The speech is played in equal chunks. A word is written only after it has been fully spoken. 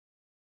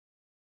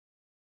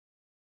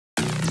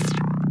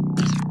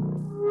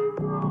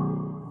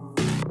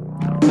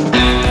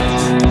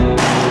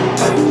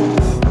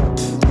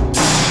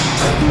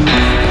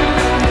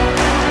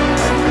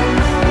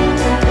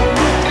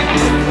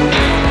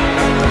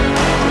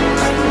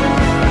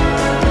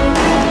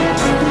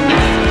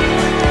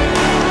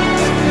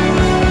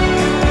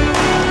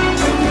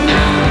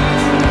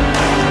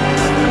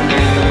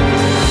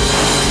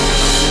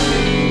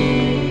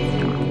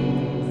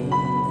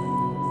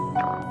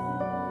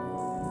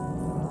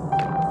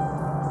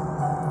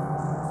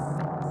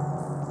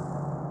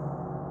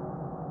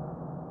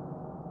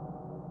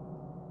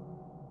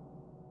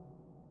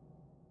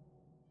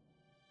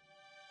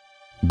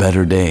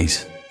Better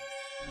days.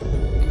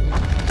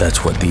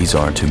 That's what these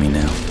are to me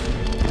now.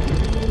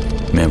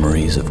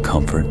 Memories of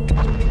comfort,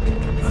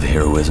 of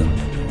heroism.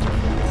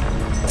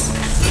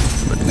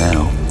 But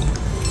now,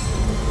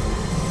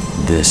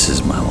 this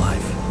is my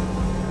life.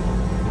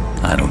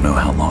 I don't know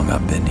how long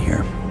I've been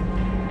here.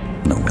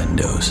 No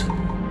windows,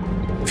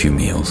 few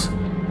meals.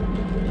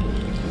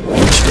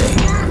 Each day,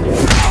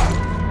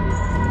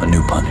 a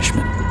new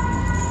punishment.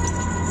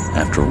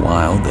 After a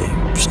while,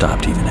 they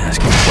stopped even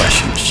asking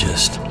questions,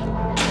 just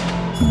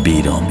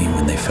beat on me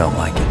when they felt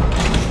like it.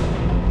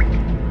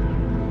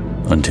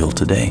 Until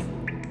today.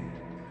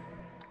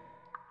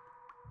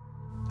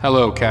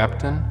 Hello,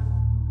 Captain.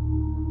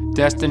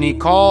 Destiny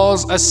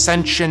calls,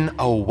 ascension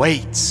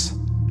awaits.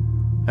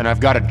 And I've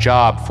got a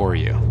job for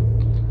you.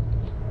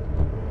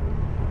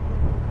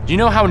 Do you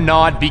know how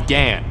Nod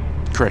began,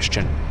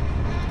 Christian?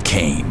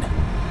 Cain.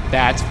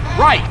 That's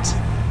right!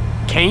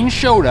 Cain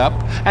showed up,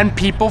 and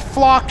people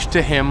flocked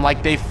to him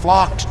like they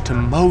flocked to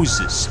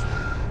Moses.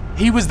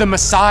 He was the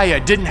Messiah,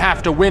 didn't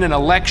have to win an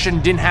election,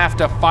 didn't have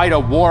to fight a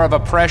war of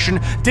oppression,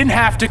 didn't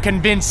have to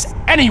convince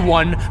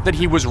anyone that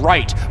he was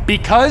right,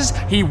 because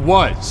he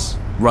was.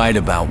 Right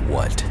about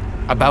what?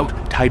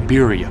 About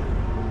Tiberium.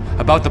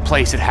 About the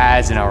place it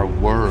has in our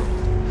world.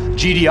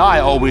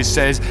 GDI always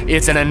says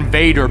it's an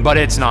invader, but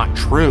it's not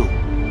true.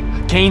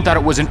 Cain thought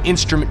it was an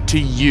instrument to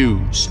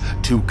use,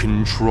 to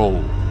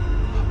control.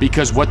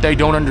 Because what they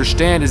don't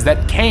understand is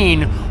that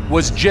Cain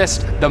was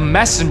just the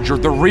messenger.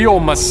 The real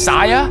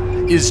Messiah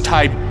is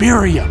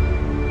Tiberium.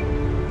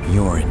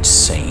 You're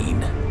insane.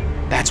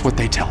 That's what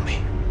they tell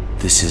me.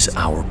 This is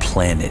our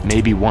planet.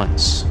 Maybe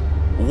once.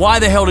 Why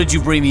the hell did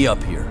you bring me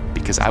up here?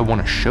 Because I want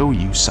to show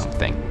you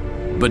something.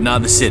 But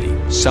not the city.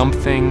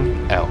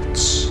 Something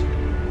else.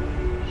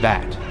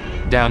 That,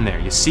 down there,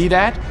 you see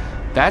that?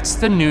 That's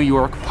the New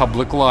York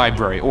Public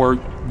Library, or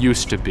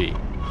used to be.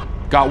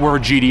 Got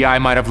word GDI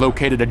might have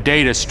located a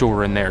data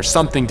store in there,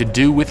 something to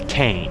do with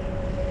Cain.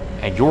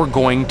 And you're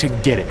going to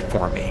get it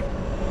for me.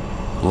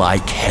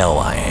 Like hell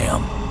I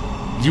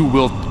am. You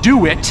will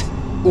do it,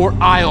 or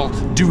I'll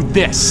do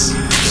this.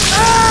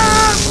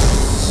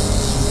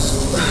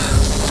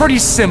 Pretty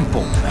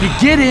simple. You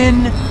get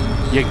in,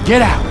 you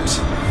get out.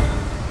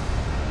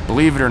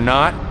 Believe it or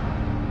not,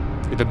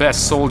 you're the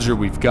best soldier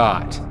we've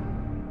got.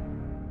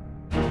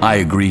 I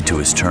agreed to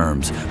his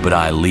terms, but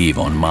I leave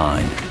on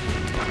mine.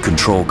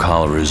 Control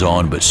collar is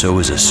on, but so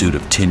is a suit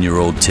of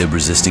 10-year-old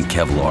Tib-resistant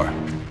Kevlar.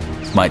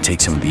 Might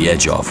take some of the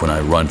edge off when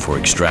I run for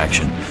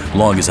extraction,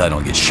 long as I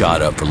don't get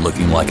shot up for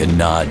looking like a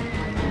Nod.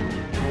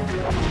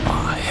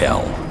 Ah,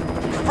 hell.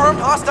 Confirmed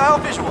hostile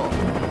visual.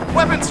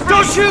 Weapons free.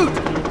 Don't shoot!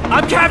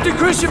 I'm Captain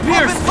Christian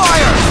Pierce! Open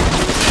fire!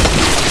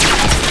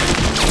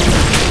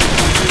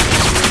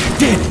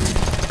 Damn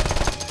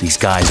it! These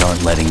guys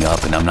aren't letting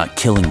up, and I'm not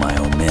killing my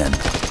own men.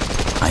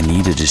 I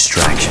need a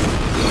distraction.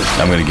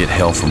 I'm gonna get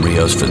hell from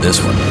Rios for this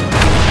one.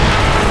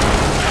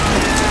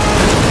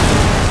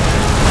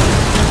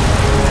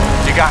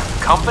 You got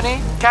company,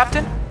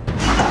 Captain?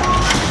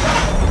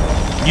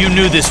 You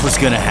knew this was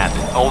gonna happen.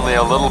 Only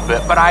a little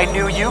bit, but I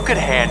knew you could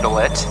handle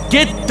it.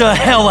 Get the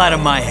hell out of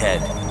my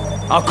head.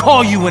 I'll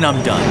call you when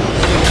I'm done.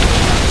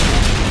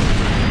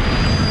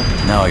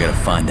 Now I gotta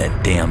find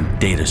that damn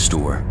data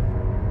store.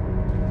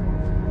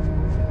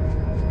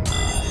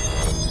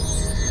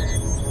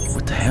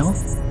 What the hell?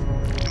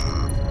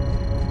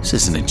 This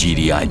isn't a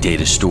GDI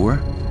data store.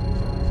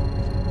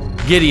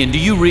 Gideon, do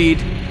you read?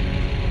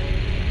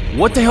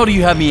 What the hell do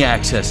you have me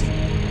accessing?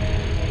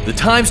 The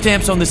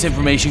timestamps on this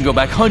information go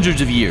back hundreds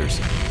of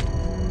years.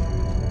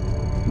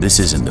 This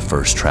isn't the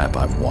first trap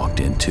I've walked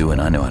into,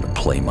 and I know how to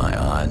play my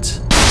odds.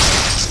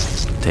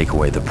 Take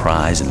away the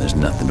prize and there's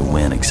nothing to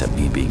win except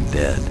me being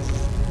dead.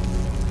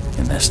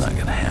 And that's not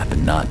gonna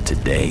happen, not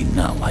today,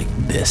 not like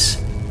this.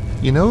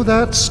 You know,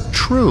 that's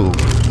true.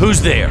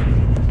 Who's there?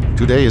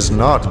 Today is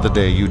not the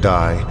day you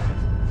die,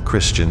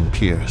 Christian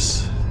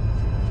Pierce.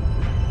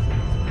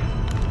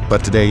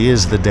 But today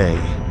is the day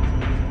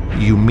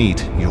you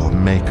meet your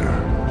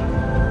maker.